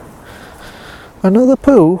Another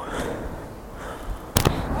poo?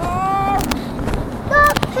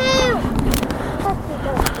 Stop poo!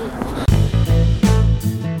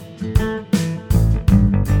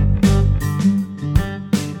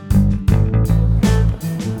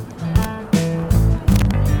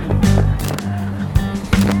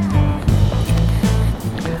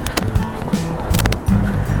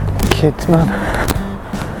 Kids, man.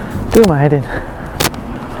 Do my head in.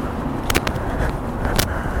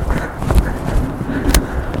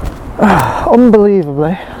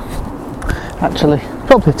 Unbelievably, actually,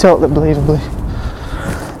 probably totally believably,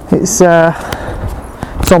 it's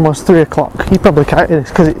almost 3 o'clock. You probably can't hear this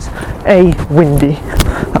because it's windy.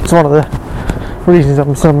 That's one of the reasons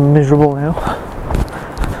I'm so miserable now.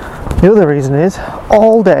 The other reason is,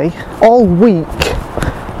 all day, all week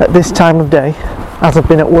at this time of day, as I've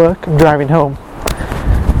been at work and driving home,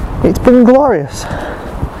 it's been glorious.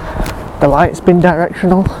 The light's been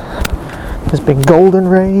directional, there's been golden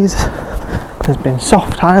rays, there's been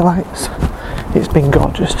soft highlights, it's been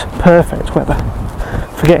gorgeous, perfect weather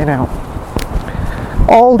for getting out.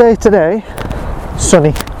 All day today,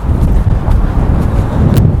 sunny.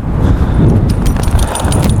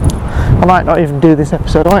 I might not even do this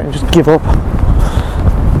episode, I might just give up.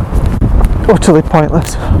 Utterly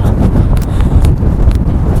pointless.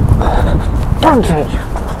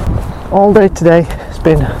 All day today, it's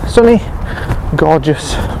been sunny,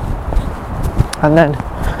 gorgeous, and then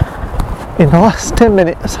in the last 10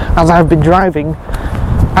 minutes, as I've been driving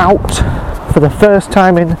out for the first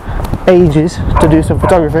time in ages to do some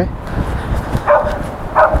photography,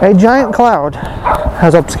 a giant cloud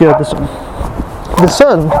has obscured the sun. The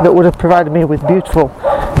sun that would have provided me with beautiful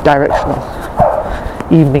directional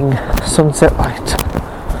evening sunset light.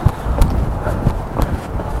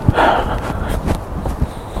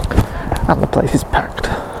 And the place is packed,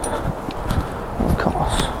 of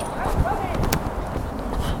course.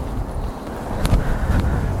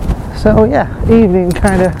 So yeah, evening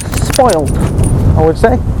kind of spoiled, I would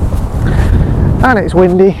say. And it's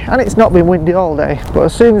windy, and it's not been windy all day, but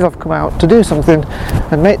as soon as I've come out to do something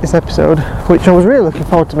and make this episode, which I was really looking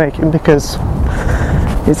forward to making because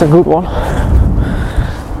it's a good one,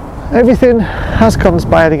 everything has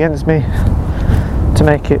conspired against me to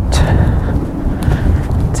make it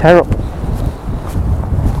terrible.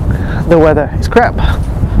 The weather is crap,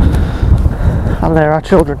 and there are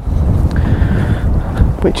children,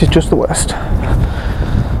 which is just the worst.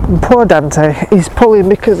 And poor Dante is pulling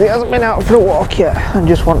because he hasn't been out for a walk yet and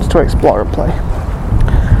just wants to explore and play.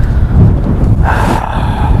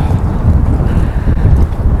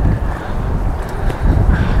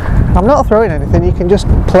 I'm not throwing anything, you can just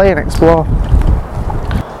play and explore.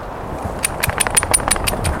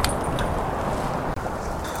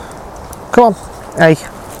 Come on, hey.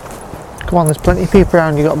 Come on, there's plenty of people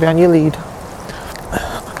around, you've got to be on your lead.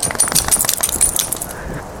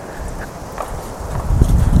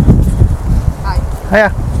 Hi. Hiya.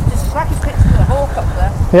 There's a cracking picture of a hawk up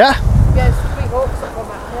there. Yeah? Yeah, there's 3 hawks up on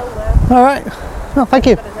that hill there. Alright. No, thank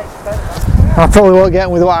you. I'm going to take a photograph. I probably won't get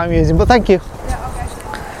on with what I'm using, but thank you. Yeah, okay.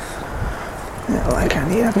 Yeah, like I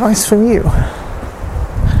need advice from you.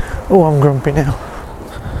 Oh, I'm grumpy now.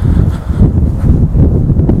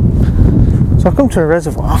 So I've come to a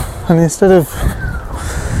reservoir, and instead of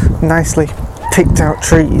nicely picked out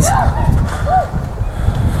trees,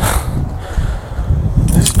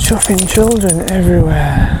 there's chuffing children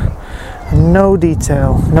everywhere. And no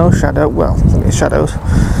detail, no shadow, well, it's shadows,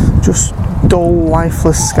 just dull,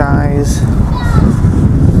 lifeless skies.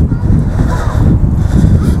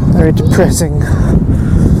 Very depressing.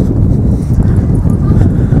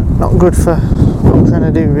 Not good for what I'm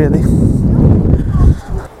trying to do, really.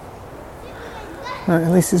 Right,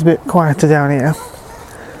 at least it's a bit quieter down here.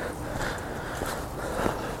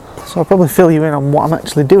 So I'll probably fill you in on what I'm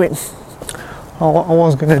actually doing. Or what I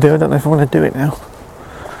was going to do, I don't know if I want to do it now.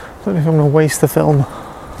 I don't know if I'm going to waste the film.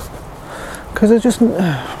 Because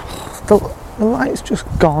the light's just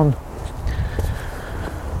gone.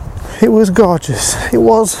 It was gorgeous. It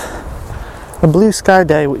was a blue sky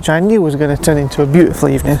day, which I knew was going to turn into a beautiful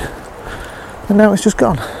evening. And now it's just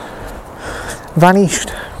gone.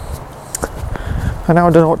 Vanished. And now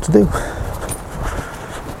I don't know what to do.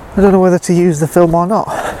 I don't know whether to use the film or not.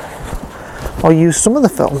 Or use some of the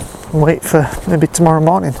film and wait for maybe tomorrow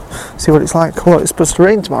morning. See what it's like. Although it's supposed to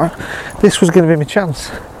rain tomorrow. This was going to be my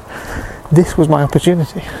chance. This was my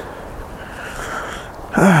opportunity.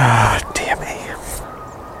 Ah, dear me.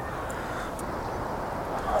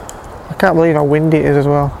 I can't believe how windy it is as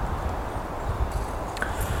well.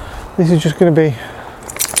 This is just going to be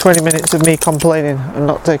 20 minutes of me complaining and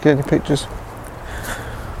not taking any pictures.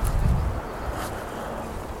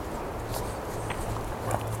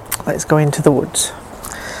 let's go into the woods.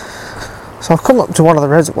 So I've come up to one of the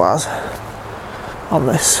reservoirs on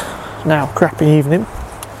this now crappy evening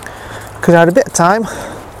because I had a bit of time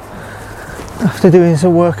after doing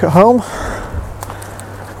some work at home,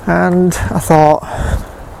 and I thought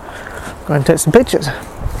I'm going to take some pictures,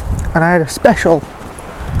 and I had a special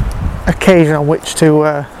occasion on which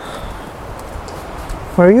to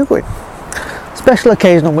where are you going? Special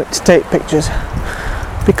occasion on which to take pictures,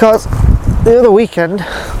 because the other weekend,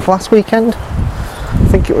 last weekend, I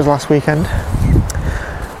think it was last weekend,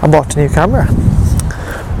 I bought a new camera.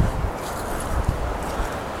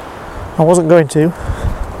 I wasn't going to.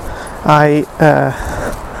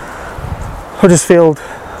 Huddersfield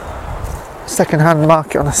second-hand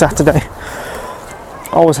market on a Saturday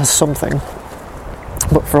always has something,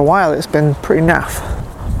 but for a while it's been pretty naff.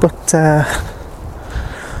 But a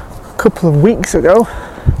couple of weeks ago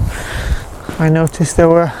I noticed there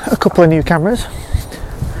were a couple of new cameras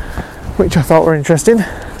which I thought were interesting,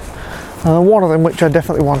 and one of them which I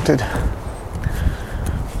definitely wanted.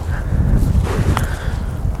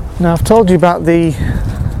 Now I've told you about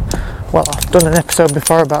I've done an episode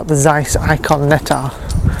before about the Zeiss Icon Netar,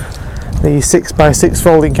 the 6x6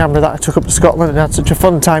 folding camera that I took up to Scotland and had such a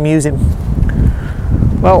fun time using.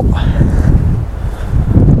 Well,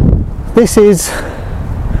 this is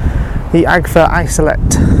the Agfa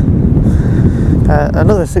Isolette,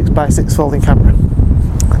 another 6x6 folding camera.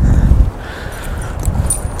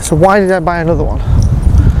 So why did I buy another one?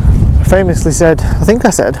 I famously said, I think I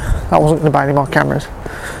said, I wasn't going to buy any more cameras,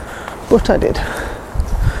 but I did.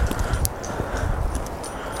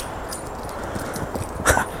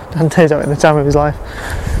 Dante's having the time of his life.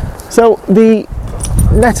 So the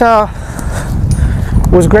Netar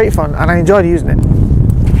was great fun and I enjoyed using it,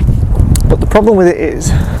 but the problem with it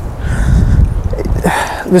is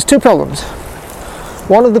there's two problems.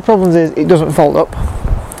 One of the problems is it doesn't fold up,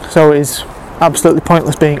 so it's absolutely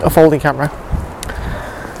pointless being a folding camera.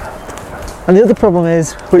 And the other problem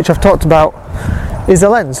is, which I've talked about, is the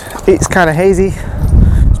lens. It's kind of hazy,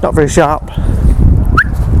 it's not very sharp,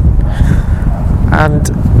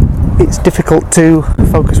 and it's difficult to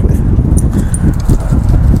focus with.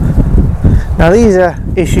 Now these are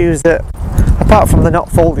issues that, apart from the not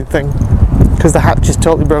folding thing, because the hatch is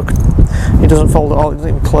totally broken, it doesn't fold at all, it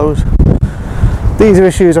doesn't even close. These are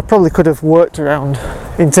issues I probably could have worked around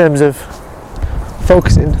in terms of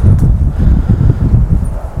focusing,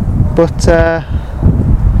 but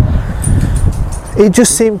it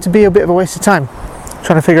just seemed to be a bit of a waste of time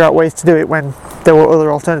trying to figure out ways to do it when there were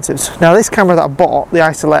other alternatives. Now this camera that I bought, the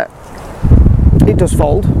Isolette, it does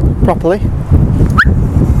fold properly.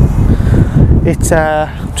 It's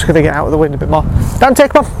I'm just going to get out of the wind a bit more. Dante,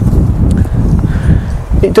 come on.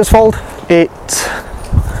 It does fold. It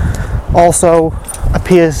also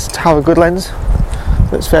appears to have a good lens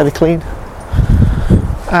that's fairly clean,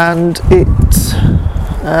 and it's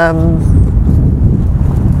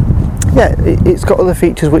got other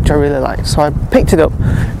features which I really like. So I picked it up.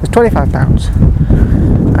 It was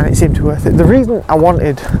 £25 and it seemed to be worth it. The reason I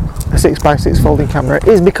wanted a 6x6 folding camera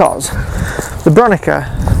is because the Bronica,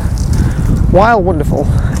 while wonderful,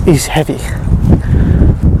 is heavy,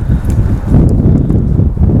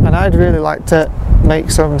 and I'd really like to make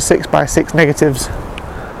some 6x6 negatives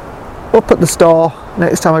up at the store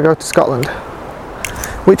next time I go to Scotland,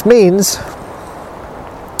 which means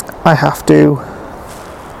I have to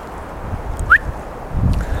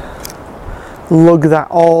lug that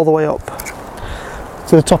all the way up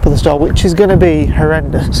to the top of the store, which is going to be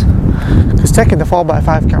horrendous, because taking the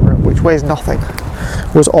 4x5 camera, which weighs nothing,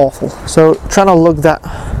 was awful. So trying to lug that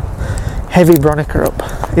heavy Bronica up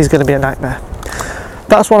is going to be a nightmare.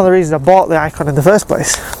 That's one of the reasons I bought the Icon in the first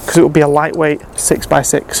place, because it would be a lightweight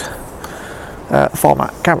 6x6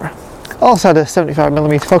 format camera. Also had a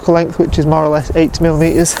 75mm focal length, which is more or less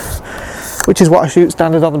 80mm, which is what I shoot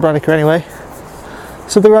standard on the Bronica anyway.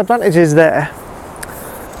 So there are advantages there.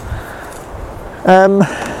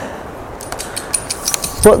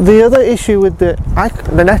 But the other issue with the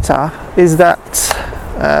Netar is that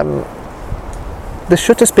the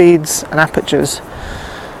shutter speeds and apertures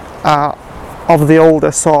are of the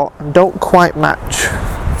older sort and don't quite match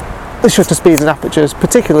the shutter speeds and apertures,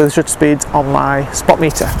 particularly the shutter speeds on my spot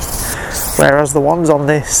meter, whereas the ones on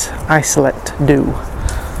this Isolette do,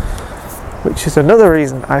 which is another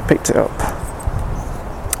reason I picked it up.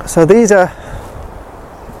 So these are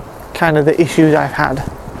kind of the issues I've had.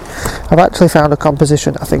 I've actually found a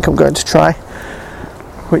composition I think I'm going to try,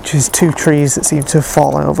 which is two trees that seem to have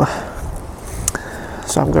fallen over.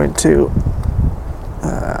 So I'm going to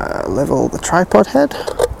level the tripod head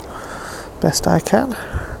best I can.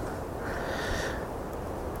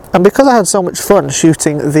 And because I had so much fun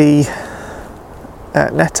shooting the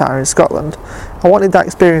Netar in Scotland, I wanted that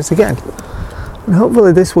experience again. And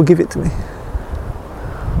hopefully this will give it to me.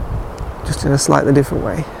 Just in a slightly different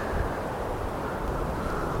way.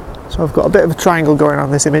 So I've got a bit of a triangle going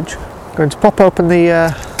on this image. I'm going to pop open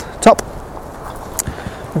the top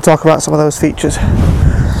and talk about some of those features.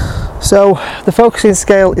 So the focusing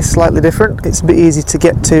scale is slightly different. It's a bit easy to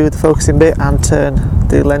get to the focusing bit and turn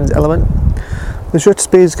the lens element. The shutter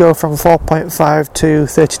speeds go from 4.5 to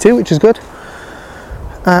 32, which is good.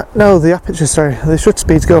 No, the aperture, sorry. The shutter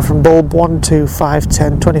speeds go from bulb 1 to 5,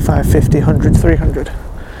 10, 25, 50, 100, 300,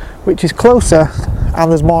 which is closer,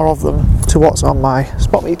 and there's more of them, to what's on my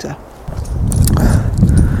spot meter.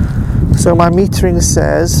 So my metering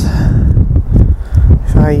says,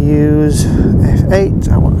 if I use f8,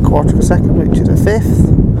 I want a quarter of a second, which is a fifth.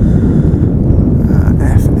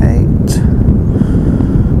 F8,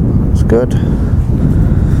 that's good.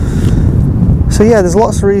 So yeah, there's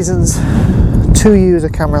lots of reasons to use a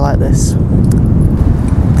camera like this.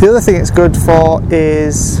 The other thing it's good for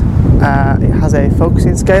is it has a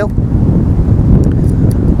focusing scale.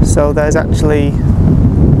 So there's actually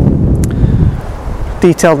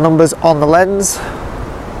detailed numbers on the lens.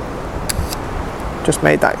 Just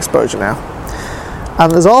made that exposure now.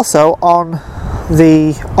 And there's also on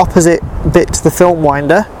the opposite bit to the film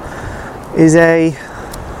winder is a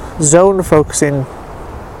zone focusing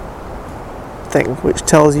thing, which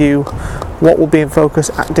tells you what will be in focus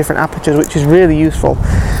at different apertures, which is really useful,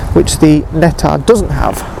 which the Netar doesn't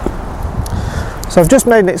have. So I've just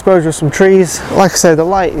made an exposure of some trees. Like I say, the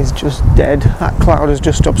light is just dead. That cloud has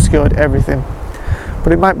just obscured everything,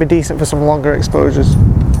 but it might be decent for some longer exposures.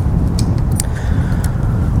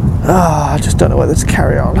 I just don't know whether to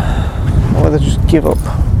carry on or whether to just give up.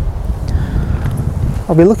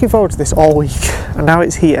 I've been looking forward to this all week, and now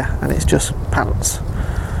it's here and it's just pants.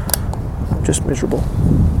 I'm just miserable.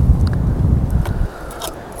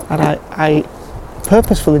 And I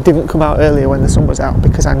purposefully didn't come out earlier when the sun was out,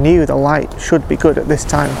 because I knew the light should be good at this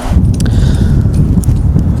time.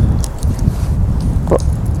 But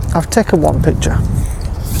I've taken one picture.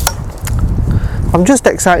 I'm just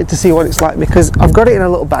excited to see what it's like, because I've got it in a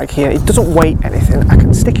little bag here. It doesn't weigh anything. I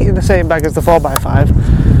can stick it in the same bag as the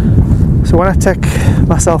 4x5. So when I take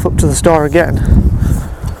myself up to the store again,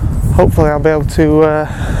 hopefully I'll be able to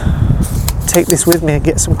take this with me and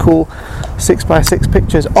get some cool 6x6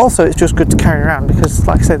 pictures. Also, it's just good to carry around because,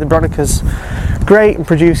 like I say, the Bronica's great and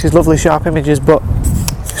produces lovely sharp images, but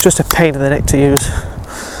it's just a pain in the neck to use.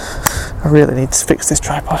 I really need to fix this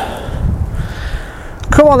tripod.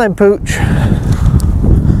 Come on then, Pooch.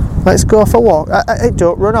 Let's go for a walk. Hey,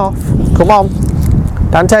 don't run off. Come on.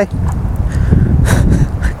 Dante.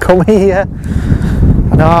 Come here.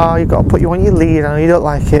 I know you've got to put you on your lead. I know you don't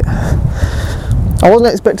like it. I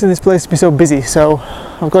wasn't expecting this place to be so busy, so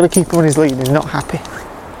I've got to keep him on his lead. He's not happy.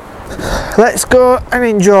 Let's go and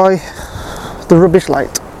enjoy the rubbish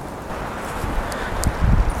light.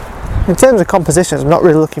 In terms of compositions, I'm not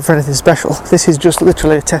really looking for anything special. This is just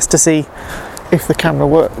literally a test to see if the camera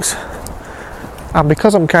works. And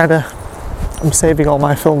because I'm saving all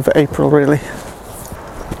my film for April, really.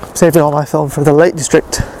 I'm saving all my film for the Lake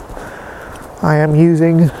District. I am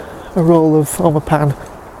using a roll of Fomapan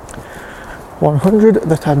 100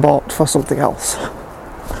 that I bought for something else.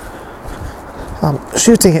 I'm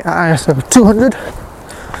shooting it at ISO 200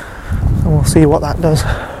 and we'll see what that does.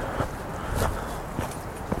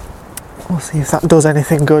 We'll see if that does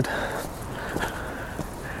anything good.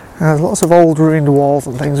 There's lots of old ruined walls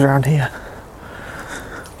and things around here.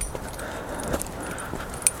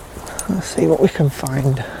 Let's see what we can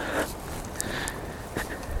find.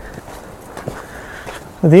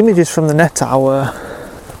 The images from the Netar were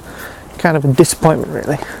kind of a disappointment,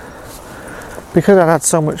 really, because I'd had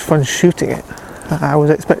so much fun shooting it. I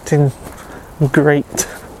was expecting great,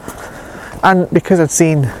 and because I'd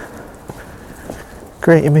seen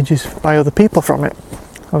great images by other people from it,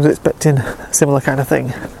 I was expecting a similar kind of thing.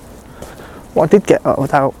 What I did get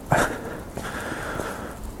without,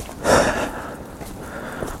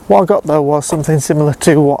 what I got though was something similar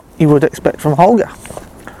to what you would expect from Holga.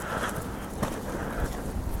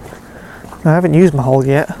 Now, I haven't used my Holga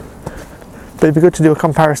yet, but it'd be good to do a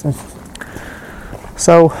comparison.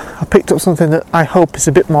 So I picked up something that I hope is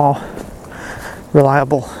a bit more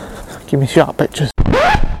reliable, give me sharp pictures.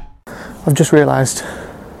 I've just realised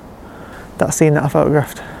that scene that I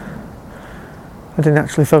photographed, I didn't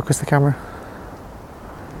actually focus the camera.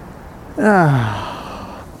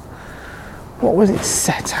 What was it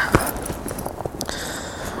set at?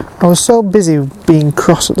 I was so busy being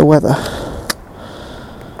cross at the weather.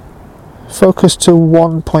 Focus to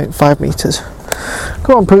 1.5 meters.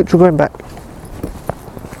 Come on, Pooch, we're going back.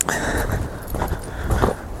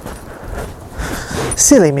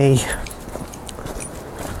 Silly me.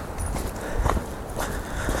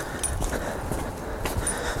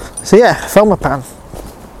 So yeah, Fomapan.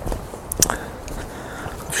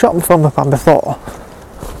 I've shot Fomapan before,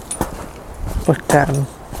 but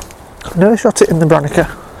I've never shot it in the Bronica.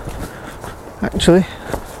 Actually,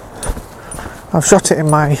 I've shot it in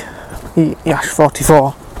my Yash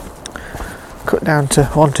 44, cut down to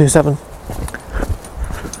 127,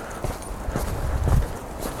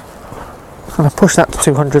 and I pushed that to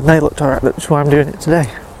 200 and they looked alright. That's why I'm doing it today.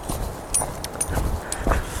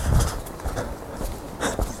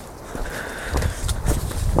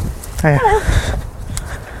 Hiya.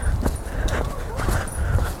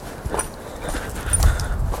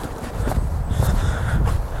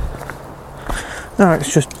 No,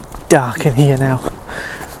 it's just dark in here now.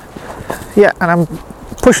 Yeah, and I'm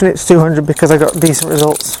pushing it to 200 because I got decent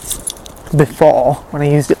results before when I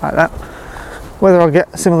used it like that. Whether I'll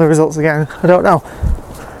get similar results again, I don't know.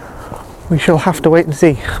 We shall have to wait and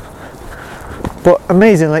see. But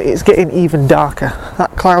amazingly, it's getting even darker.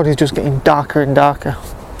 That cloud is just getting darker and darker.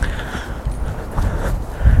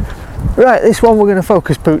 Right, this one we're going to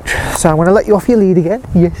focus, Pooch. So I'm going to let you off your lead again.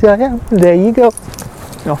 Yes, I am. There you go.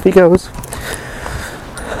 Off he goes.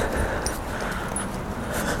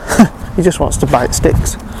 He just wants to bite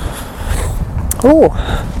sticks. Oh,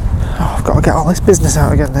 I've got to get all this business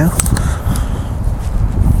out again now.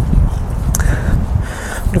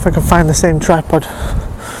 Wonder if I can find the same tripod.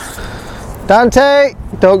 Dante,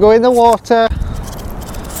 don't go in the water.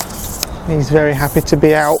 He's very happy to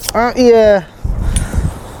be out, aren't you?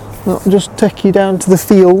 Not just take you down to the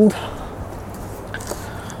field.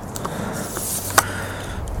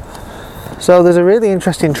 So there's a really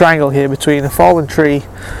interesting triangle here between a fallen tree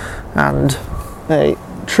and a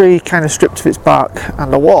tree kind of stripped of its bark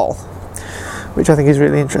and a wall, which I think is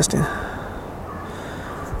really interesting.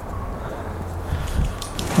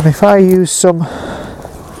 And if I use some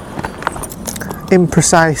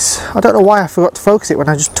imprecise, I don't know why I forgot to focus it when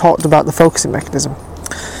I just talked about the focusing mechanism.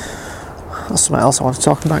 That's something else I want to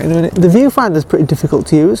talk about in a minute. The viewfinder is pretty difficult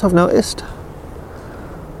to use, I've noticed.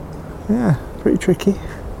 Yeah, pretty tricky.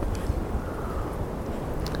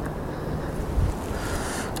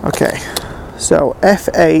 Okay, so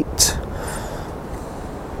F8.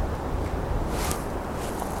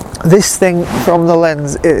 This thing from the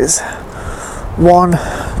lens is 1,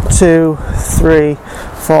 2, 3,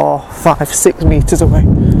 4, 5, 6 meters away.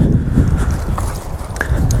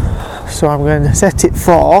 So I'm going to set it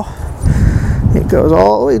for, it goes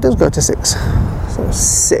all, it does go to 6. So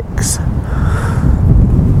 6.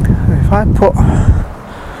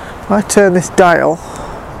 If I turn this dial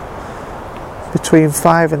between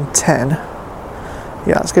 5 and 10,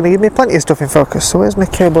 yeah, it's going to give me plenty of stuff in focus. So where's my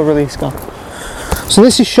cable release gone? So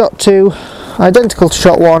this is shot 2, identical to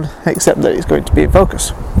shot 1, except that it's going to be in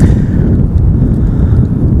focus.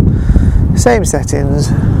 Same settings.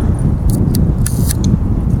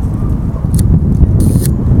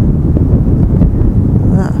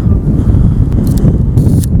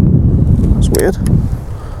 That's weird.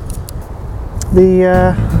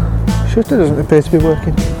 The shutter doesn't appear to be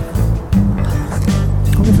working.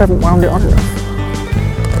 I wonder if I haven't wound it on enough.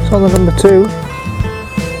 It's on the number 2.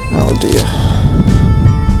 Oh dear.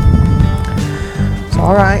 It's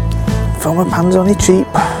alright. Fomapan's only cheap.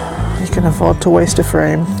 You can afford to waste a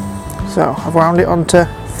frame. So I've wound it onto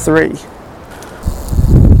 3.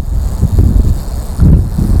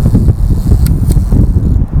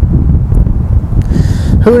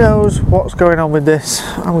 Who knows what's going on with this?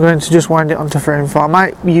 I'm going to just wind it onto frame 4. I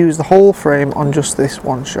might use the whole frame on just this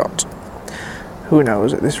one shot. Who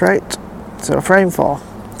knows at this rate? So frame 4.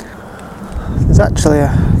 There's actually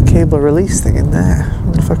a cable release thing in there. I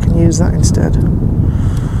wonder if I can use that instead.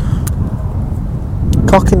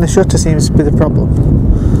 Cocking the shutter seems to be the problem.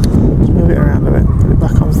 Let's move it around a bit, put it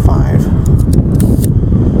back on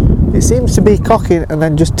 5. It seems to be cocking and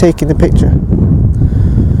then just taking the picture.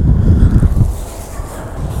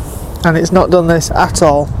 And it's not done this at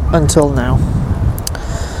all until now.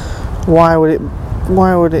 Why would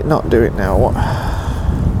it not do it now? What?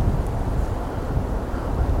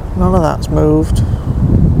 None of that's moved.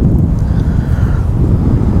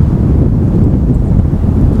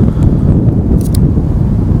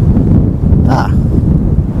 Ah.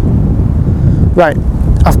 Right,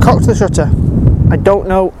 I've cocked the shutter. I don't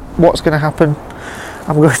know what's going to happen.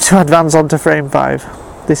 I'm going to advance onto frame 5.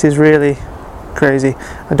 This is really crazy.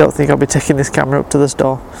 I don't think I'll be taking this camera up to the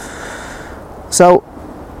store. So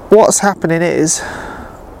what's happening is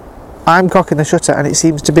I'm cocking the shutter and it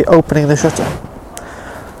seems to be opening the shutter.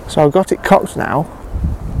 So I've got it cocked now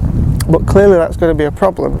But clearly that's going to be a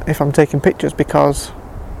problem if I'm taking pictures, because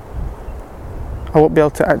I won't be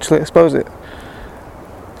able to actually expose it.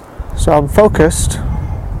 So I'm focused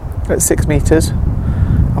at 6 meters.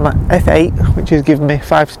 I'm at f8, which is giving me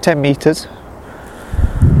 5 to 10 meters.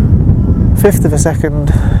 1/5 of a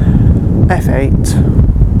second, f8.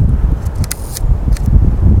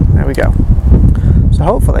 There we go. So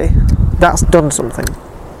hopefully that's done something.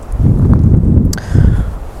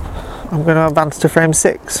 I'm going to advance to frame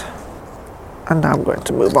 6, and now I'm going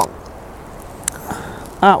to move on.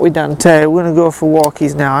 Aren't we, Dante? We're going to go for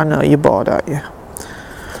walkies now. I know you're bored, aren't you?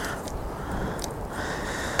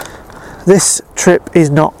 This trip is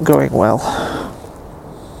not going well.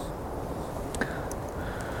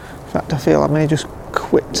 In fact, I feel I may just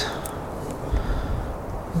quit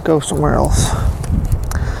and go somewhere else.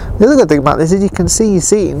 The other good thing about this is you can see your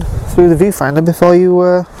scene through the viewfinder before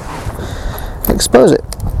you expose it,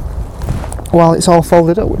 while it's all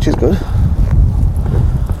folded up, which is good.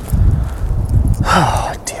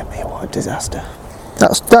 Oh dear me, what a disaster.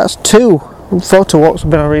 That's 2 photo walks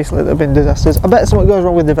we've been on recently that have been disasters. I bet something goes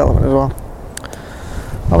wrong with development as well.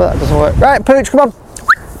 I bet that doesn't work. Right, Pooch, come on.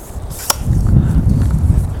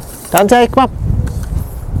 Dante, come on.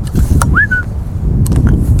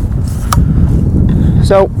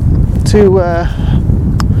 So, to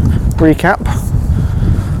recap,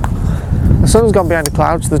 the sun's gone behind the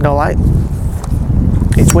clouds, there's no light.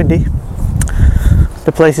 It's windy.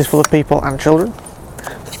 The place is full of people and children.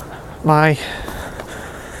 My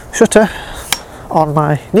shutter on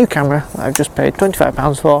my new camera that I've just paid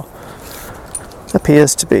 £25 for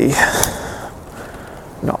appears to be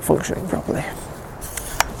not functioning properly.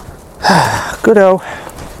 Good-o.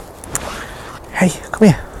 Hey, come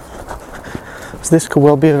here. So this could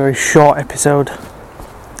well be a very short episode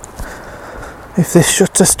if this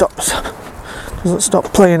shutter doesn't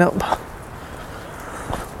stop playing up.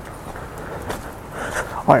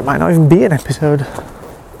 Or it might not even be an episode.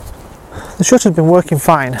 The shutter's been working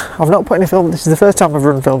fine. I've not put any film, this is the first time I've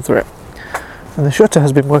run film through it, and the shutter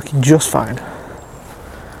has been working just fine.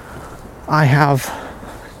 I have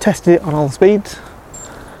tested it on all the speeds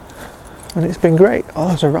and it's been great. Oh,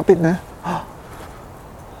 there's a robin there. Oh,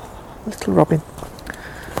 little robin.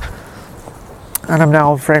 And I'm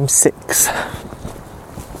now on frame 6.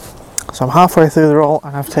 So I'm halfway through the roll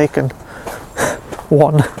and I've taken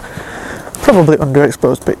one probably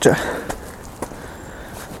underexposed picture.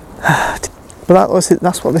 But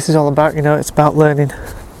that's what this is all about, you know, it's about learning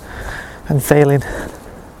and failing.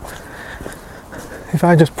 If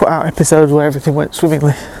I just put out episodes where everything went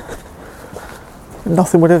swimmingly,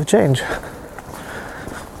 nothing would ever change,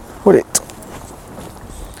 would it?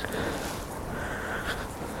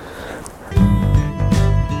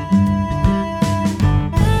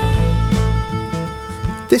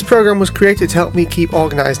 This programme was created to help me keep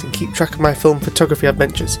organised and keep track of my film photography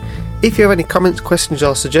adventures. If you have any comments, questions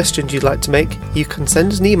or suggestions you'd like to make, you can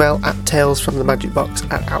send us an email at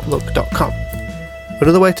talesfromthemagicbox@outlook.com.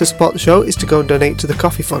 Another way to support the show is to go and donate to the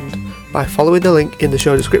Coffee Fund by following the link in the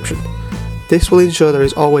show description. This will ensure there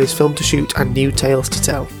is always film to shoot and new tales to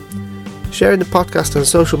tell. Sharing the podcast on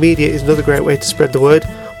social media is another great way to spread the word.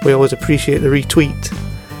 We always appreciate the retweet.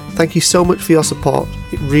 Thank you so much for your support,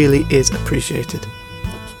 it really is appreciated.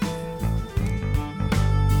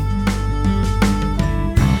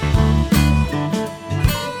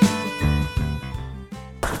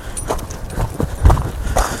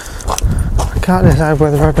 I can't decide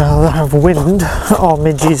whether I'd rather have wind or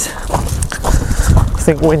midges. I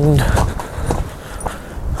think wind.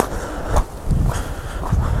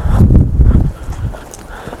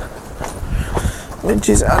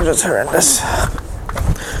 Midges are just horrendous.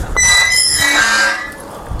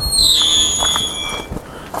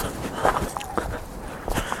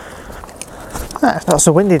 It's not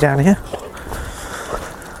so windy down here.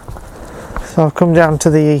 So I've come down to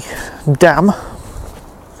the dam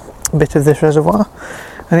bit of this reservoir,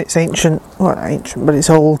 and it's ancient, well not ancient, but it's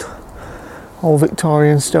old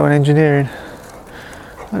Victorian stone engineering,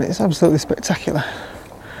 and it's absolutely spectacular.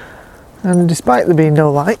 And despite there being no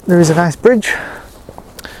light, there is a nice bridge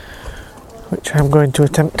which I'm going to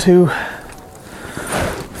attempt to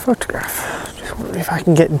photograph. Just wonder if I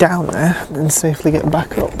can get down there and safely get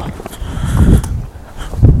back up.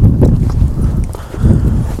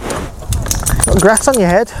 Got grass on your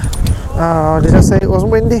head. Oh, did I say it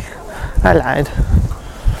wasn't windy? I lied.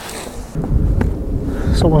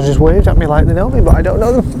 Someone's just waved at me like they know me, but I don't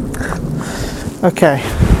know them. Okay,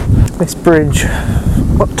 this bridge.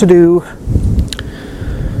 What to do?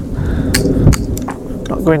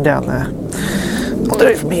 Not going down there. I'll do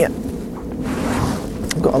it from here.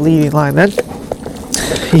 I've got a leading line then.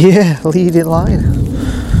 Yeah, leading line.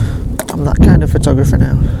 kind of photographer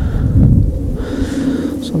now.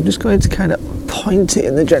 So I'm just going to kind of point it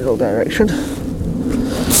in the general direction.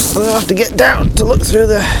 I'm going to have to get down to look through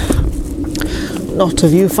the not a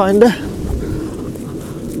viewfinder.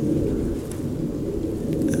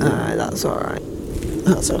 That's alright.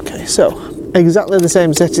 That's okay. So, exactly the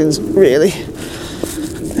same settings, really.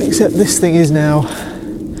 Except this thing is now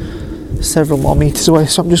several more meters away,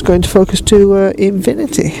 so I'm just going to focus to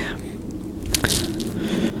infinity.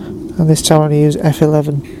 And this time I'm going to use f11.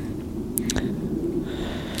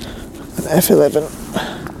 And f11.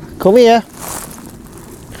 Come here.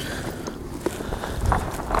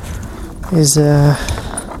 Is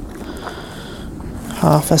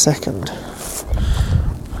half a second.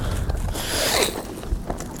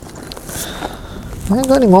 I ain't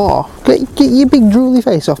got any more. Get your big drooly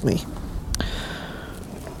face off me.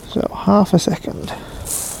 So half a second.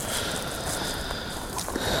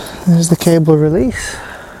 There's the cable release.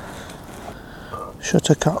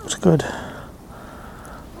 Shutter cocked, good.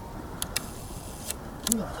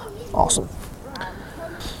 Awesome.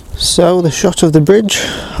 So the shot of the bridge,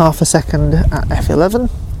 half a second at f11.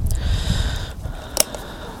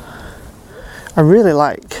 I really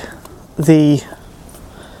like the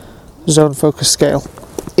zone focus scale.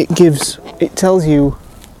 It tells you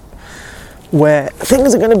where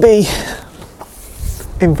things are going to be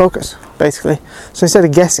in focus, basically. So instead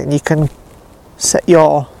of guessing, you can set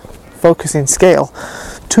your focusing scale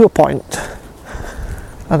to a point,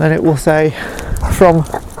 and then it will say from,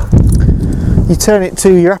 you turn it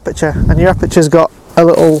to your aperture, and your aperture's got a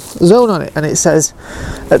little zone on it, and it says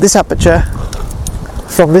at this aperture,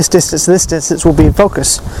 from this distance to this distance will be in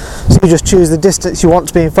focus. So you just choose the distance you want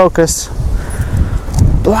to be in focus.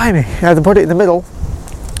 Blimey, you either put it in the middle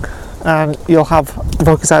and you'll have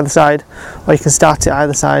focus either side, or you can start it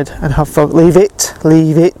either side and have leave it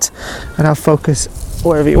and have focus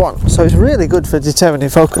wherever you want. So it's really good for determining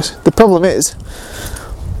focus. The problem is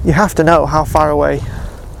you have to know how far away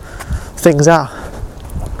things are.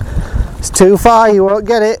 It's too far, you won't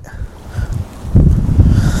get it.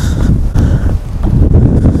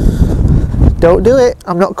 Don't do it,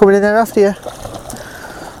 I'm not coming in there after you.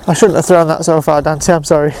 I shouldn't have thrown that so far, Dante, I'm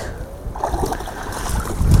sorry.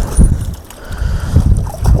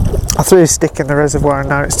 I threw his stick in the reservoir and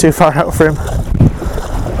now it's too far out for him.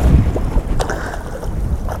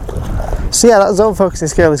 So yeah, that zone focusing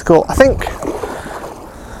scale is cool. I think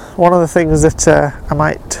one of the things that I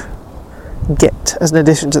might get as an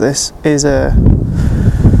addition to this is a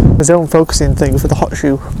zone focusing thing for the hot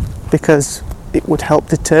shoe, because it would help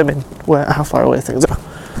determine how far away things are.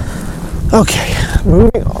 Okay,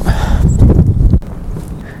 moving on.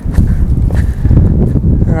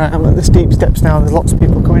 Right, I'm at the steep steps now. There's lots of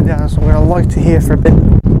people coming down, so I'm going to loiter here for a bit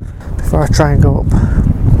before I try and go up. I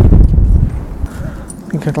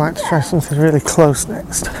think I'd like to try something really close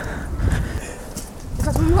next.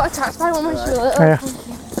 Because we got attacked by one when she was little. Oh, yeah.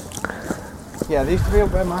 Yeah, they used to be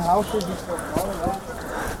up where my house is.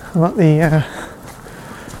 I'm at the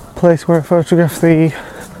place where I photographed the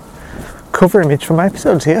cover image for my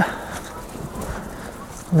episodes here.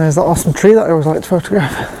 And there's that awesome tree that I always like to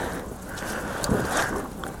photograph.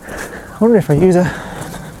 I wonder if I use a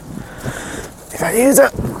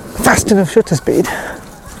fast enough shutter speed,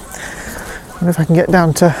 and if I can get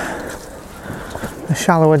down to a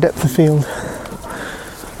shallower depth of field.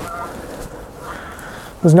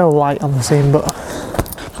 There's no light on the scene, but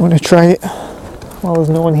I'm going to try it while there's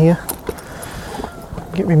no one here.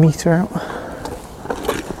 Get my meter out.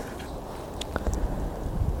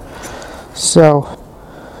 So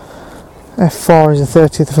f4 is a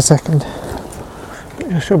 30th of a second.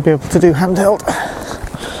 I should be able to do handheld.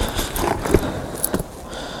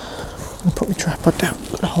 I'll put my tripod down. I'm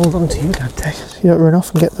going to hold on to you, Dante, so you don't run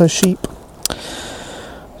off and get those sheep.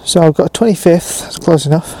 So I've got a 25th, that's close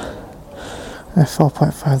enough.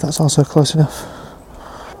 F4.5, that's also close enough.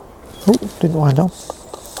 Oh, didn't wind on.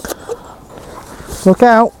 Look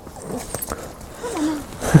out!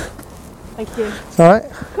 Thank you. It's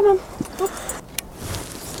alright. Come on.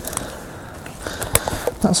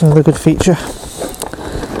 That's another good feature.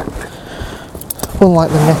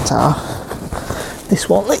 Unlike the Netar, this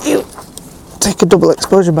won't let you take a double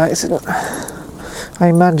exposure by accident. I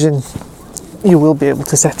imagine you will be able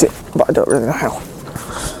to set it, but I don't really know how.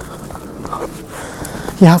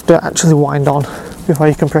 You have to actually wind on before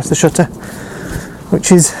you can press the shutter,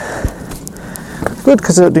 which is good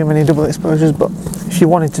because I don't do many double exposures, but if you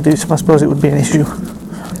wanted to do some, I suppose it would be an issue.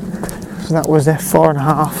 So that was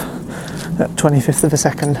f4.5 at 25th of a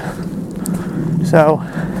second. So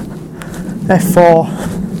f4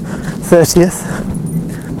 30th,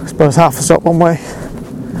 I suppose half a stop one way,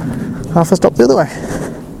 half a stop the other way.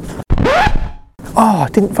 Oh,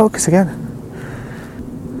 it didn't focus again.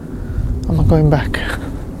 Am I going back?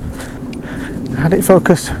 Had it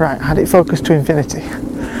focused? Right, had it focused to infinity.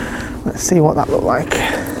 Let's see what that looked like.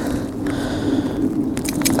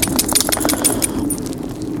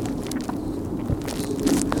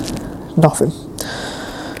 Nothing.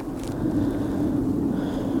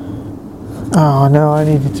 Oh no, I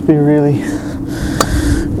needed to be really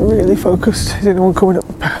focused. Is anyone coming up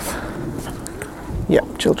the path?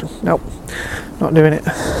 Yep, children. Nope, not doing it.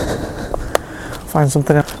 Find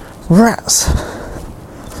something else. Rats.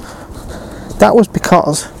 That was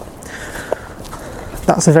because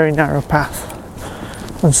that's a very narrow path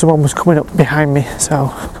and someone was coming up behind me,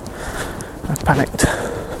 so I panicked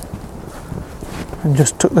and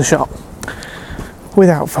just took the shot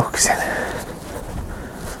without focusing.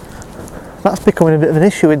 That's becoming a bit of an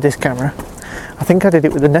issue with this camera. I think I did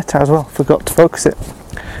it with the Netta as well, forgot to focus it.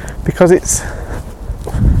 Because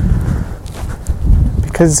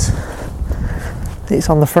it's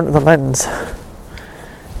on the front of the lens,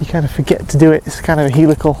 you kind of forget to do it. It's kind of a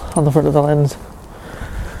helical on the front of the lens.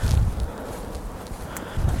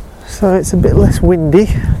 So it's a bit less windy.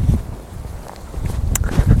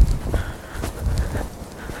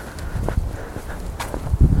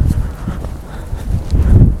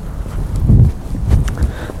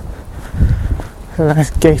 A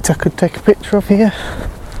nice gate I could take a picture of here.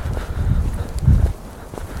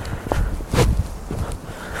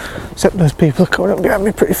 Except those people are coming up behind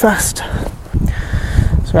me pretty fast.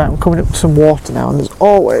 So right, I'm coming up to some water now, and there's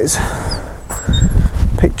always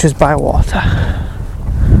pictures by water.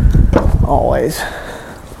 Always.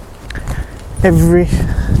 Every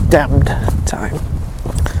damned time.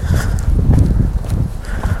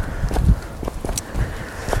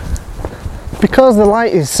 Because the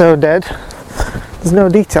light is so dead, there's no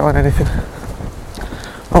detail in anything.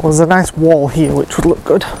 Oh, there's a nice wall here which would look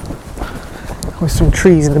good with some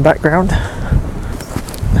trees in the background.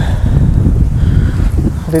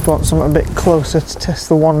 I did want something a bit closer to test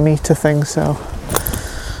the 1 meter thing, so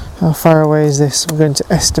how far away is this? I'm going to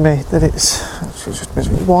estimate that it's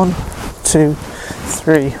 1, 2,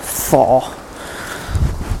 3, 4.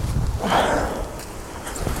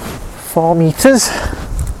 4 meters.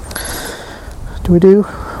 We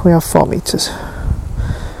have 4 meters.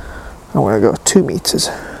 I'm going to go 2 meters.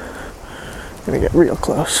 I'm going to get real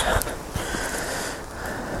close.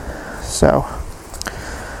 So,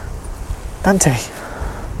 Dante.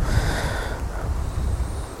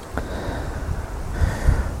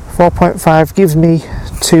 4.5 gives me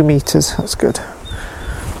 2 meters. That's good.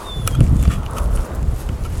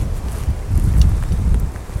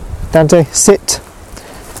 Dante, sit.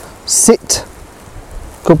 Sit.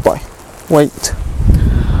 Good boy. Wait.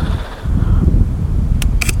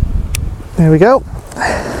 There we go.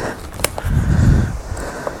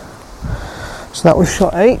 So that was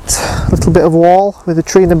shot 8. A little bit of wall with a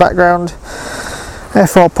tree in the background.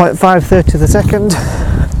 F4.5, 30 to the second.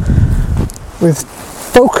 With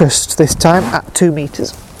focused this time at 2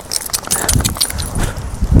 meters.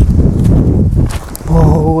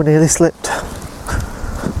 Whoa, nearly slipped.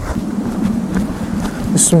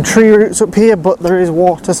 There's some tree roots up here, but there is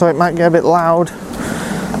water, so it might get a bit loud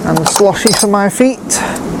and sloshy for my feet.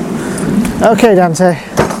 Okay, Dante.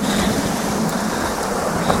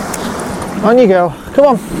 On you go. Come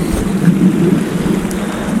on.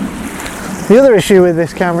 The other issue with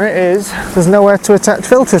this camera is there's nowhere to attach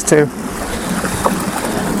filters to.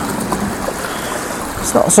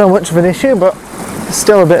 It's not so much of an issue, but it's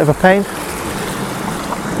still a bit of a pain.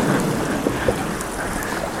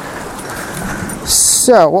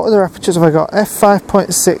 So, what other apertures have I got?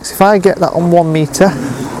 F5.6. If I get that on 1 meter,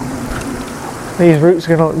 these roots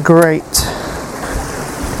are going to look great.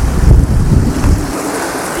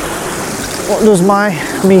 What does my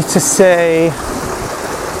meter say?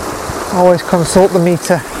 Always consult the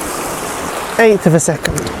meter. 1/8 of a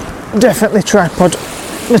second. Definitely tripod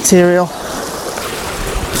material.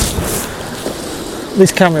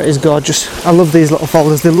 This camera is gorgeous. I love these little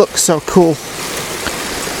folders. They look so cool.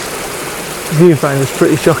 Viewfinder is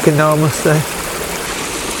pretty shocking now, I must say.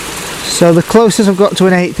 So the closest I've got to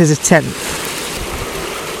an 1/8 is a 10th.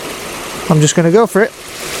 I'm just going to go for it.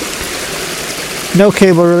 No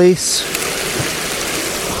cable release.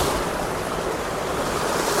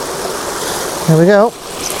 There we go.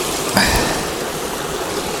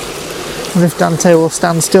 And if Dante will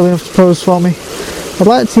stand still enough to pose for me. I'd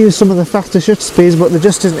like to use some of the faster shutter speeds, but there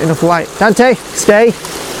just isn't enough light. Dante, stay.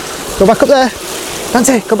 Go back up there.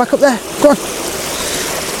 Dante, go back up there. Go on.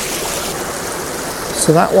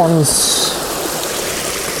 So that one's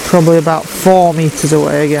probably about 4 meters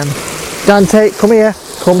away again. Dante, come here.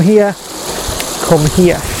 Come here. Come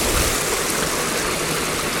here.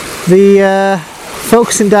 The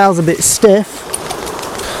focusing dial's a bit stiff.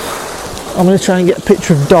 I'm going to try and get a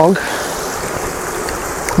picture of dog.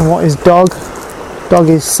 And what is dog? Dog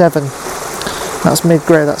is 7. That's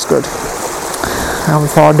mid-grade, that's good. And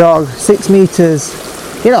for dog, 6 meters.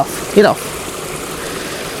 Get off, get off.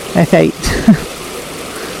 F8.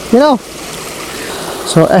 Get off.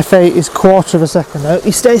 So F8 is 1/4 of a second. Now,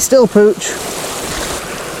 you stay still, Pooch.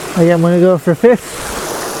 Again, I'm going to go for a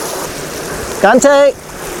 5th. Dante!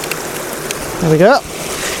 There we go.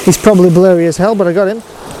 He's probably blurry as hell, but I got him.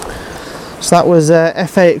 So that was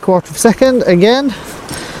F8 1/4 of a second. Again,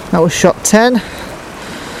 that was shot 10.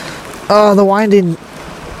 Oh, the winding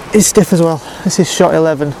is stiff as well. This is shot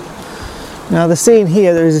 11. Now the scene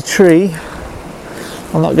here, there is a tree.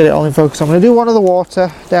 I'll not get it all in focus. I'm going to do one of the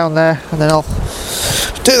water down there, and then I'll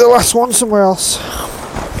do the last one somewhere else.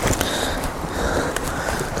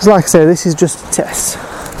 Because like I say, this is just a test.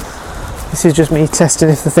 This is just me testing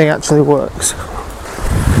if the thing actually works.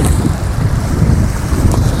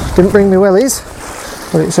 Didn't bring me wellies,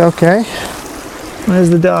 but it's okay. Where's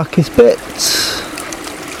the darkest bit?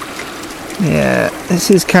 Yeah, this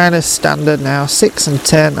is kind of standard now. 6 and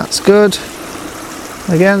 10, that's good.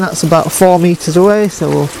 Again, that's about 4 meters away, so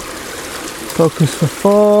we'll focus for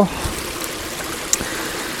 4.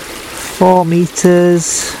 4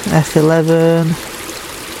 meters, F11.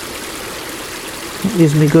 That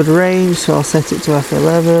gives me good range, so I'll set it to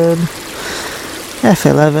F11.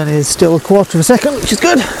 F11 is still 1/4 of a second, which is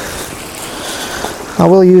good. I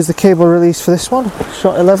will use the cable release for this one,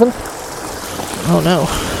 shot 11. Oh no.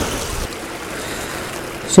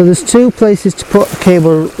 So there's 2 places to put a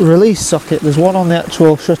cable release socket. There's one on the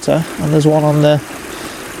actual shutter and there's one on the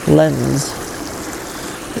lens,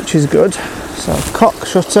 which is good. So cock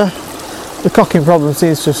shutter. The cocking problem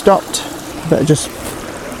seems to have stopped. I better just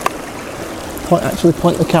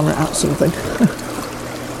point the camera at something.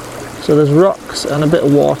 So there's rocks and a bit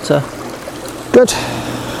of water. Good.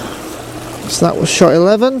 So that was shot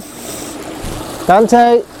 11.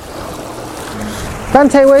 Dante!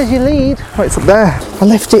 Dante, where's your lead? Oh, it's up there. I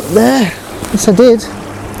left it there. Yes, I did.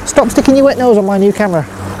 Stop sticking your wet nose on my new camera.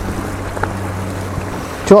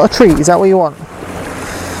 Do you want a treat? Is that what you want?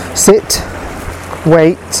 Sit.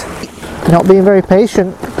 Wait. You're not being very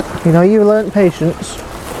patient. You know you learnt patience.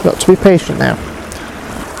 You've got to be patient now.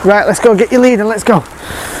 Right, let's go get your lead and let's go.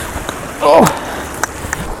 Oh.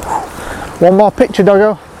 One more picture,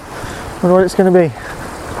 doggo. Wonder what it's going to be.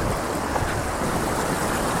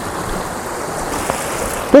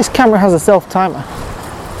 This camera has a self-timer.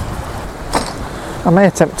 I may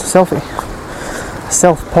attempt a selfie. A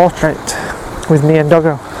self-portrait with me and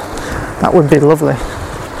doggo. That would be lovely.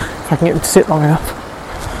 If I can get him to sit long enough.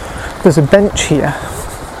 There's a bench here.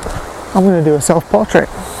 I'm going to do a self-portrait.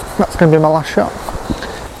 That's going to be my last shot.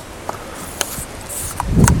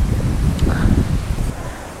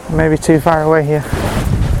 Maybe too far away here.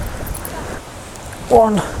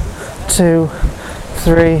 1, 2,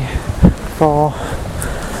 3, 4,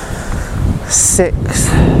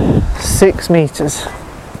 6 meters.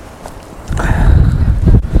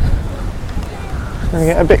 Gonna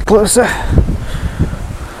get a bit closer.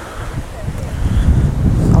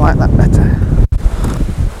 I like that better.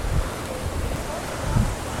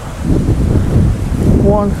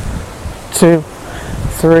 1, 2,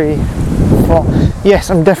 3, 4. Yes,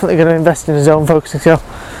 I'm definitely going to invest in a zone focusing cell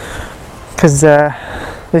because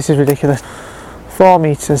this is ridiculous. 4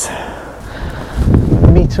 meters. A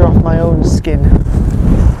meter off my own skin.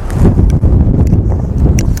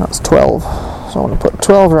 That's 12. So I want to put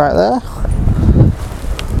 12 right there.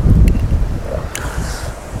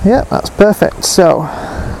 Yeah, that's perfect. So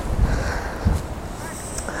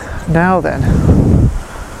now then,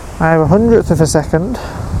 I have 100th of a second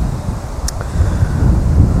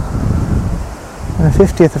and a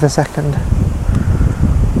 50th of a second.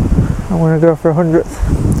 I'm going to go for 100th,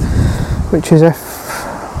 which is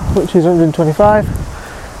 125,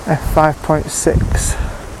 f5.6.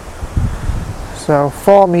 So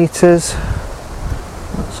 4 meters.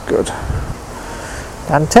 That's good.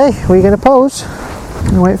 Dante, are you going to pose? I'm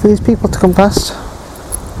going to wait for these people to come past.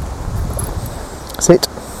 Sit.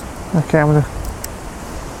 Okay,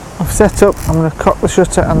 I've set up, I'm going to cock the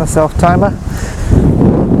shutter and the self timer.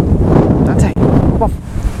 Dante, come on.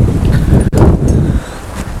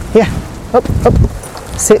 Yeah, up, up.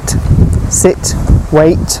 Sit, sit,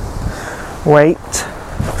 wait, wait,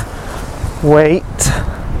 wait.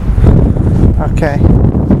 Okay.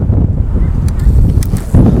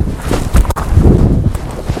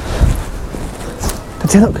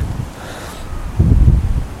 Dante, look.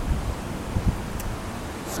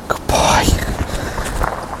 Good boy.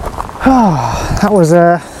 Oh, that was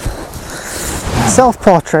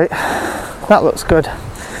Self-portrait, that looks good.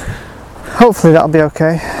 Hopefully that'll be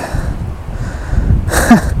okay.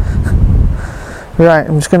 Right,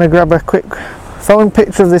 I'm just going to grab a quick phone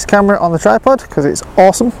picture of this camera on the tripod because it's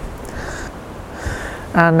awesome.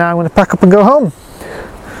 And now I'm going to pack up and go home.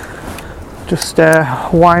 Just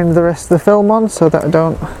wind the rest of the film on so that I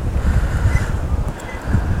don't...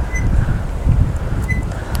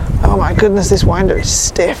 Oh my goodness, this winder is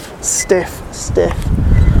stiff.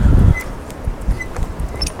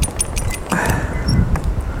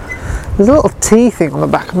 There's a little T thing on the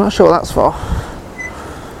back, I'm not sure what that's for.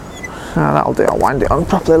 That'll do, I'll wind it on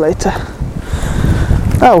properly later.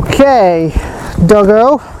 Okay,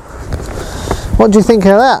 doggo. What do you think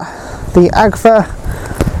of that? The Agfa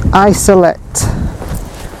iSelect.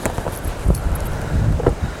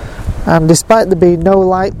 And despite there being no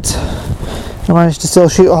light, I managed to still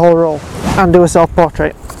shoot a whole roll and do a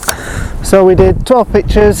self-portrait. So we did 12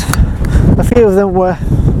 pictures. A few of them were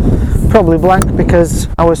probably blank because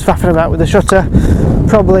I was faffing about with the shutter.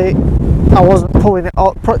 Probably I wasn't pulling it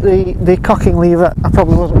all, the cocking lever, I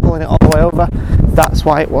probably wasn't pulling it all the way over. That's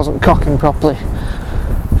why it wasn't cocking properly.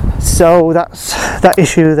 So that's that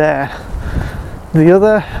issue there. The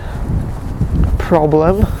other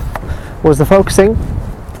problem was the focusing.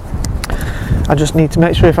 I just need to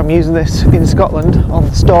make sure if I'm using this in Scotland on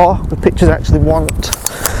the store, the pictures actually want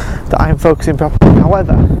that I'm focusing properly.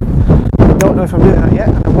 However, I don't know if I'm doing that yet,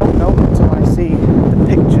 and I won't know until I see the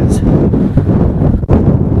pictures.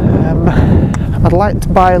 I'd like to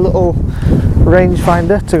buy a little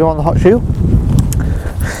rangefinder to go on the hot shoe.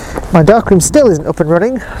 My darkroom still isn't up and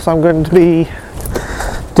running, so I'm going to be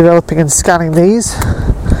developing and scanning these.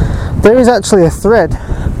 There is actually a thread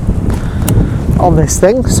on this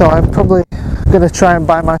thing, so I'm probably going to try and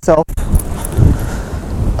buy myself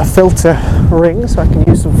a filter ring so I can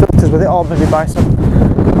use some filters with it, or maybe buy some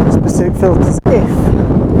specific filters if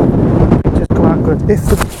the pictures come out good. If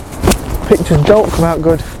the pictures don't come out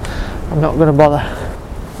good, I'm not going to bother.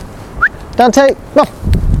 Dante, no!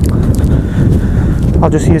 I'll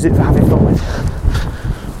just use it for having fun with.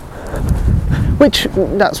 Which,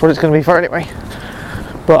 that's what it's going to be for anyway.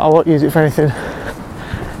 But I won't use it for anything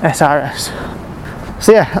SRS.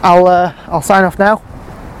 So yeah, I'll sign off now.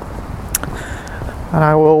 And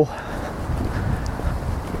I will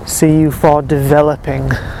see you for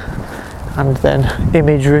developing and then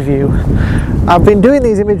image review. I've been doing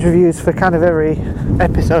these image reviews for kind of every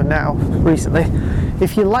episode now recently.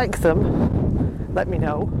 If you like them, let me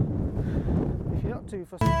know. If you're not too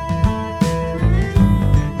fussed.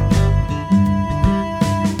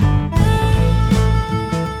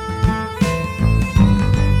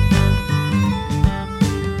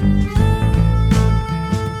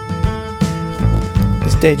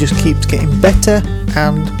 This day just keeps getting better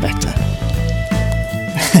and better.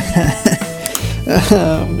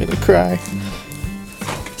 I'm gonna cry.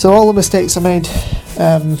 So all the mistakes I made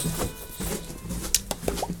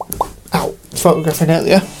photographing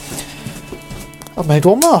earlier, I've made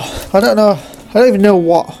one more. I don't even know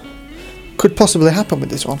what could possibly happen with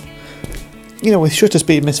this one. You know, with shutter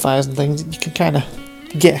speed misfires and things, you can kind of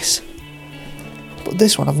guess. But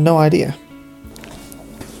this one, I've no idea.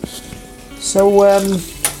 So,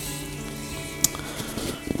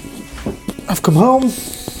 I've come home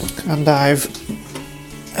and I've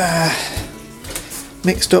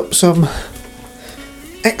mixed up some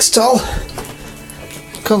Xtol,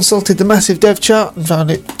 consulted the massive dev chart and found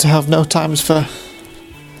it to have no times for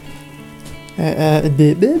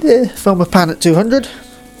film a pan at 200,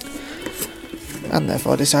 and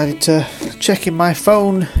therefore decided to check in my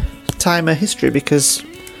phone timer history because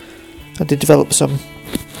I did develop some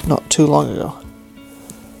not too long ago.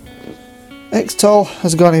 Xtol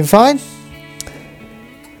has gone in fine.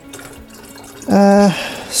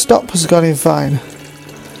 Stop has gone in fine.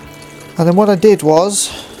 And then what I did was,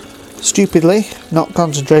 stupidly, not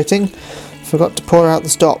concentrating, forgot to pour out the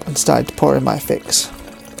stop and started to pour in my fix.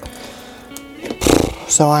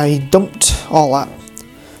 So I dumped all that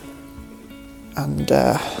and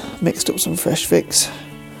mixed up some fresh fix.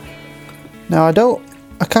 Now I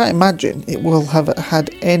can't imagine it will have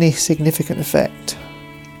had any significant effect,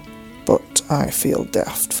 but I feel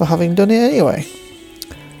daft for having done it anyway,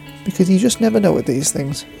 because you just never know with these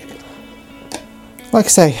things. Like I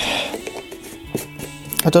say,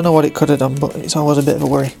 I don't know what it could have done, but it's always a bit of a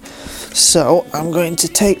worry. So I'm going to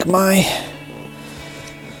take my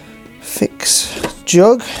fix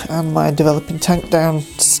jug and my developing tank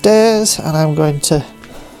downstairs, and I'm going to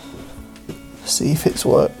see if it's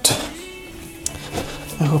worked.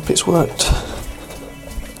 I hope it's worked.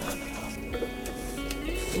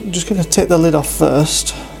 I'm just going to take the lid off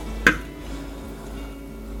first,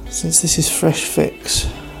 since this is fresh fix.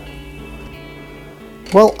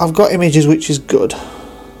 Well, I've got images, which is good.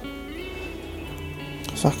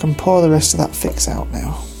 So I can pour the rest of that fix out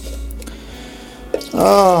now.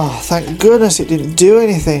 Oh, thank goodness it didn't do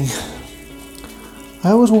anything.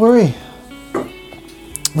 I always worry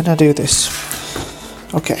when I do this.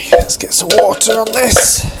 Okay, let's get some water on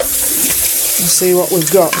this and see what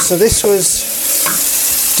we've got. So this was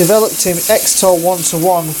developed in Xtol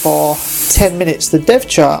 1-to-1 for 10 minutes. The dev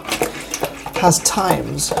chart has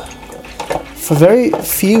times for very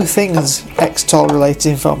few things Xtol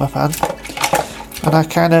related in Fomapan, and I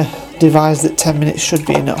kind of devised that 10 minutes should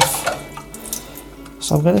be enough.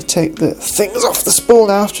 So I'm going to take the things off the spool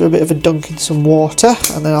now after a bit of a dunk in some water,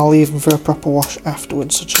 and then I'll leave them for a proper wash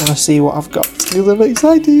afterwards. So I just want to see what I've got, because I'm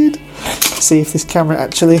excited to see if this camera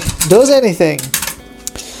actually does anything.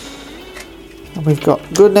 And we've got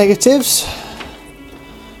good negatives.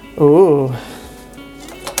 Oh.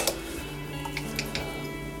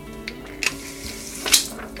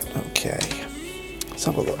 Okay, let's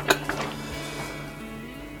have a look.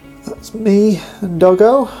 That's me and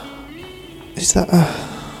Doggo. Is that a...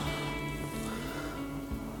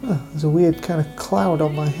 Oh, there's a weird kind of cloud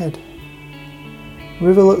on my head.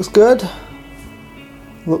 River looks good.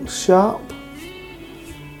 Looks sharp.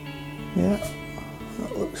 Yeah,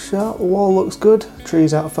 that looks sharp. The wall looks good.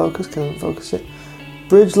 Tree's out of focus, can't focus it.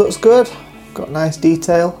 Bridge looks good. Got nice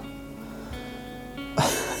detail.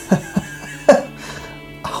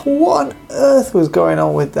 What on earth was going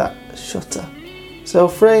on with that shutter? So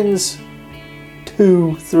frames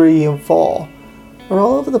 2, 3 and 4 are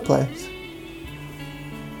all over the place.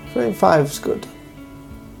 Frame 5's good.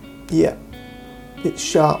 Yeah, it's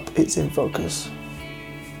sharp, it's in focus.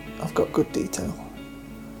 I've got good detail.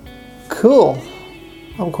 Cool.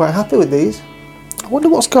 I'm quite happy with these. I wonder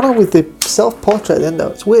what's gone on with the self-portrait at the end though.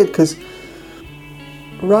 It's weird because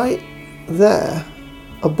right there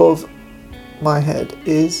above my head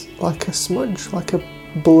is like a smudge, like a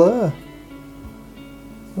blur.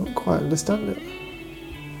 I don't quite understand it.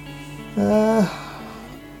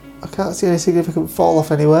 I can't see any significant fall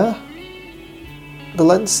off anywhere. The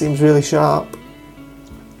lens seems really sharp.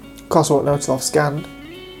 Of course I won't know till I've scanned.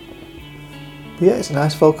 But yeah, it's a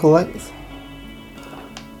nice focal length.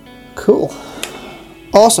 Cool.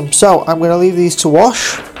 Awesome, so I'm going to leave these to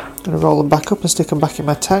wash. I'm going to roll them back up and stick them back in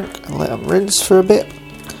my tank and let them rinse for a bit.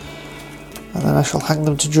 And then I shall hang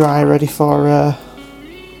them to dry, ready for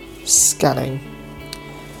scanning.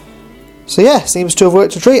 So yeah, seems to have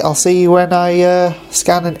worked a treat. I'll see you when I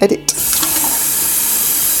scan and edit.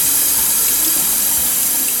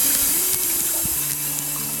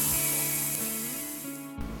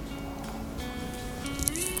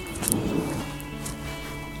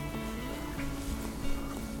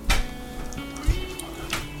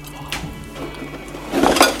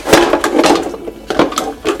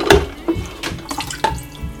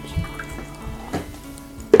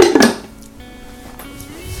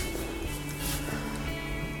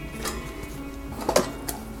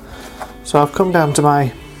 So I've come down to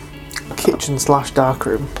my kitchen / dark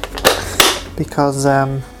room because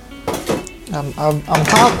I'm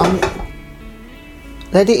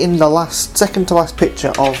editing the second to last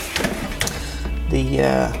picture of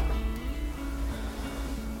the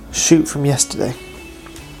shoot from yesterday,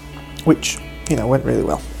 which went really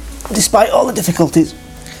well despite all the difficulties.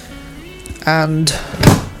 And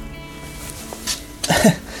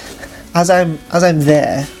as I'm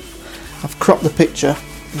there, I've cropped the picture.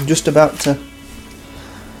 I'm just about to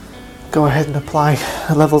go ahead and apply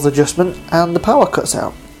a levels adjustment and the power cuts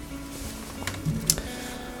out.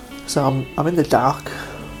 So I'm in the dark,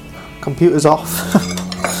 computer's off,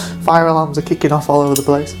 fire alarms are kicking off all over the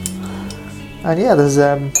place, and yeah, there's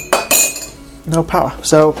no power.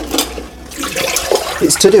 So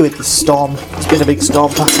it's to do with the storm. There's been a big storm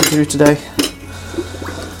passing through today.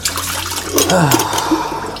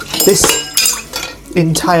 This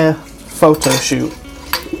entire photo shoot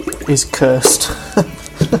is cursed.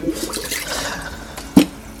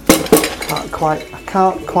 I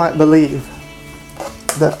can't quite believe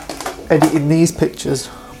that editing these pictures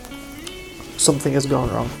something has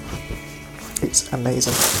gone wrong. It's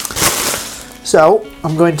amazing. So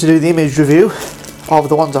I'm going to do the image review of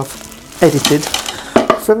the ones I've edited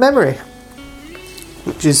from memory,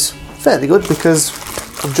 which is fairly good because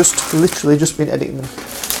I've literally just been editing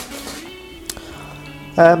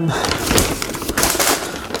them.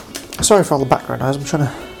 Sorry for all the background noise.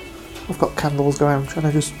 I've got candles going. I'm trying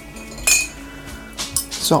to just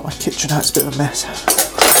sort my kitchen out. It's a bit of a mess.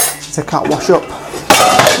 So I can't wash up.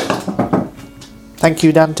 Thank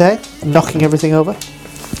you, Dante. I'm knocking everything over.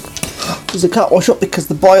 Because I can't wash up because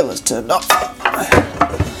the boiler's turned off.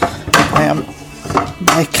 am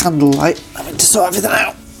by candlelight, having to sort everything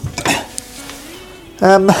out.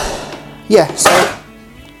 Yeah, so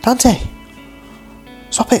Dante,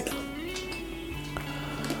 stop it.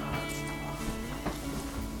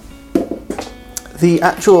 The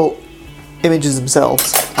actual images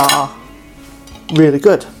themselves are really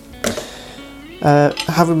good.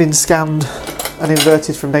 Having been scanned and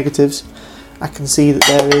inverted from negatives, I can see that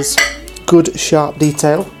there is good sharp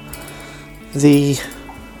detail. The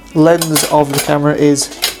lens of the camera is,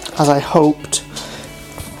 as I hoped,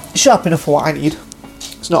 sharp enough for what I need.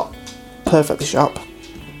 It's not perfectly sharp,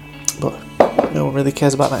 but no one really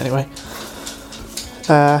cares about that anyway.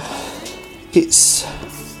 It's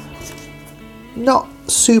not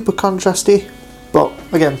super contrasty, but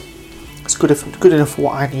again, it's good enough for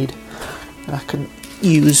what I need, and I can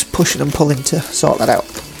use pushing and pulling to sort that out.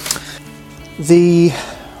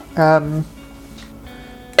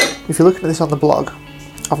 If you're looking at this on the blog,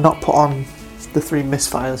 I've not put on the 3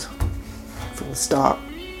 misfires from the start.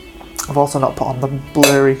 I've also not put on the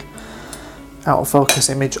blurry out of focus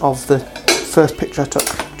image of the first picture I took,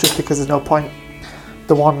 just because there's no point.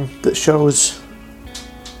 The one that shows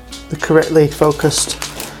the correctly focused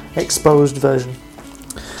exposed version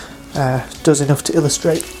does enough to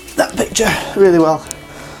illustrate that picture really well.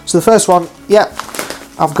 So the first one, yeah,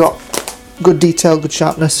 I've got good detail, good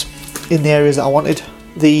sharpness in the areas that I wanted.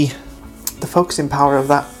 The focusing power of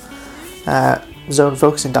that zone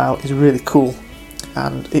focusing dial is really cool,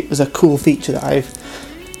 and it was a cool feature that I've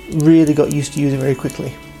really got used to using very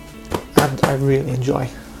quickly, and I really enjoy.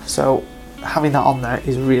 So having that on there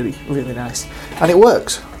is really, really nice, and it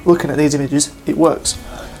works. Looking at these images, it works.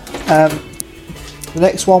 The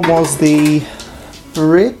next one was the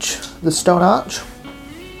bridge, the stone arch.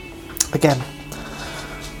 Again,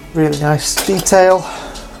 really nice detail,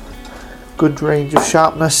 good range of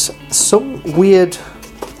sharpness. Some weird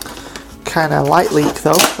kind of light leak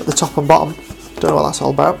though at the top and bottom. Don't know what that's all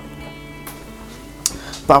about,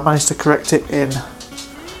 but I managed to correct it in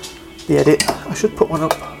the edit. I should put one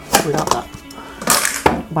up without that.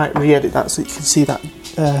 Might re-edit that so you can see that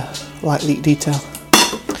light leak detail.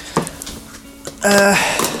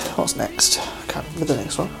 What's next? I can't remember the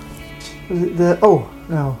next one.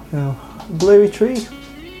 No, blurry tree.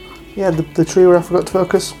 Yeah, the tree where I forgot to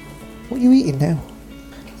focus. What are you eating now?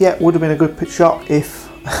 Yeah, it would have been a good pitch shot if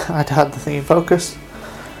I'd had the thing in focus.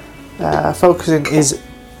 Focusing is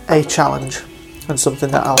a challenge and something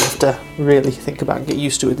that I'll have to really think about and get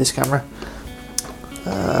used to with this camera.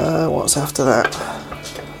 What's after that?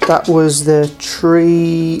 That was the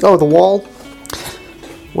tree. Oh, the wall,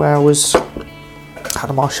 where I had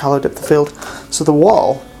a more shallow depth of field. So the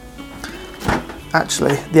wall,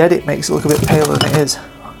 actually, the edit makes it look a bit paler than it is.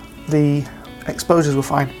 The exposures were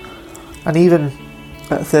fine, and even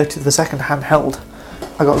at 30th of a second handheld,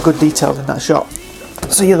 I got good detail in that shot.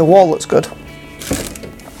 So yeah, the wall looks good.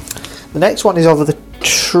 The next one is over the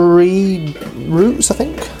tree roots, I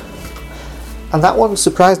think, and that one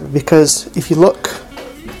surprised me because if you look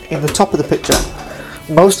in the top of the picture,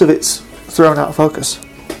 most of it's thrown out of focus,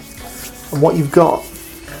 and what you've got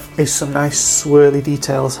is some nice swirly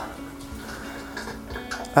details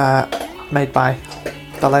made by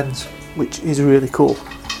the lens, which is really cool.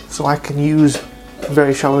 So I can use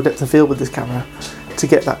very shallow depth of field with this camera to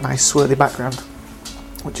get that nice swirly background,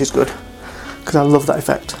 which is good because I love that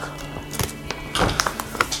effect.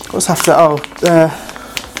 What's after?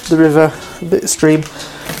 The river, a bit of stream,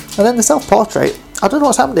 and then the self-portrait. I don't know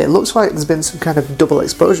what's happened here. It looks like there's been some kind of double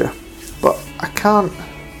exposure, but I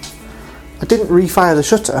didn't refire the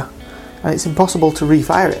shutter, and it's impossible to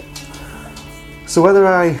refire it. So whether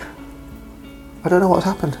I don't know what's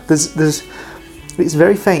happened. It's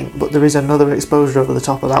very faint, but there is another exposure over the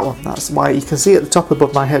top of that one. That's why you can see at the top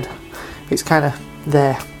above my head, it's kind of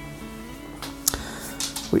there,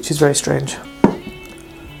 which is very strange.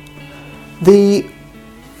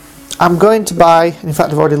 I'm going to buy, in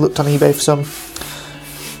fact I've already looked on eBay for some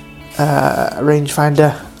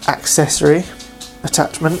rangefinder accessory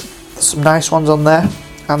attachment. There's some nice ones on there,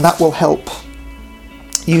 and that will help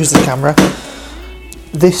use the camera.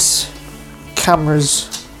 This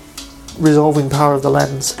camera's resolving power of the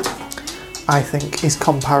lens, I think, is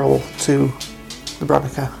comparable to the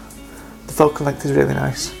Bronica. The focal length is really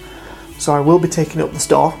nice. So I will be taking it up the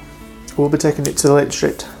store. I will be taking it to the Lake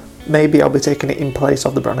District. Maybe I'll be taking it in place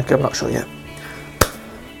of the Bronica, I'm not sure yet.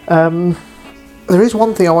 There is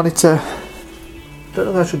one thing I wanted to... don't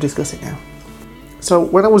know if I should discuss it now. So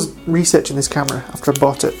when I was researching this camera after I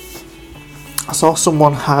bought it, I saw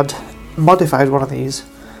someone had modified one of these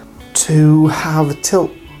to have a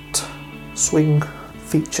tilt swing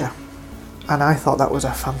feature, and I thought that was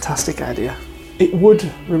a fantastic idea. It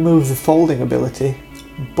would remove the folding ability,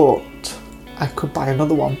 but I could buy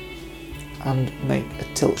another one and make a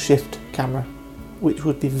tilt shift camera, which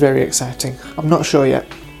would be very exciting. I'm not sure yet.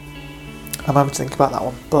 I'm having to think about that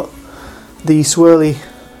one, but the swirly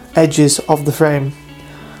edges of the frame,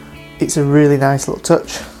 it's a really nice little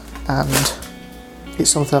touch, and it's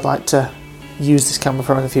something I'd like to use this camera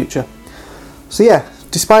for in the future. So yeah,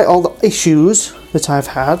 despite all the issues that I've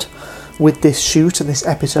had with this shoot and this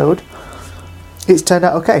episode, it's turned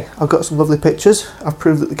out okay. I've got some lovely pictures, I've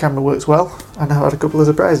proved that the camera works well, and I've had a couple of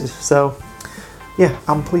surprises, so yeah,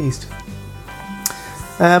 I'm pleased.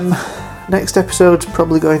 Next episode's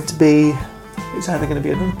probably going to be, it's either going to be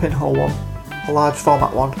another pinhole one, a large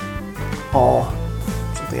format one, or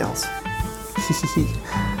something else.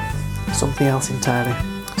 Something else entirely.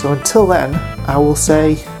 So until then, I will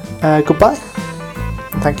say goodbye.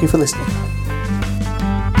 Thank you for listening.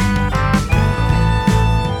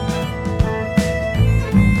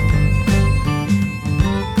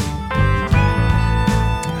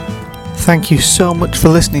 Thank you so much for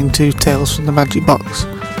listening to Tales from the Magic Box.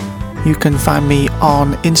 You can find me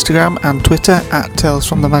on Instagram and Twitter at Tales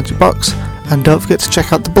from the Magic Box, and don't forget to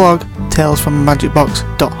check out the blog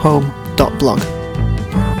talesfromthemagicbox.home.blog.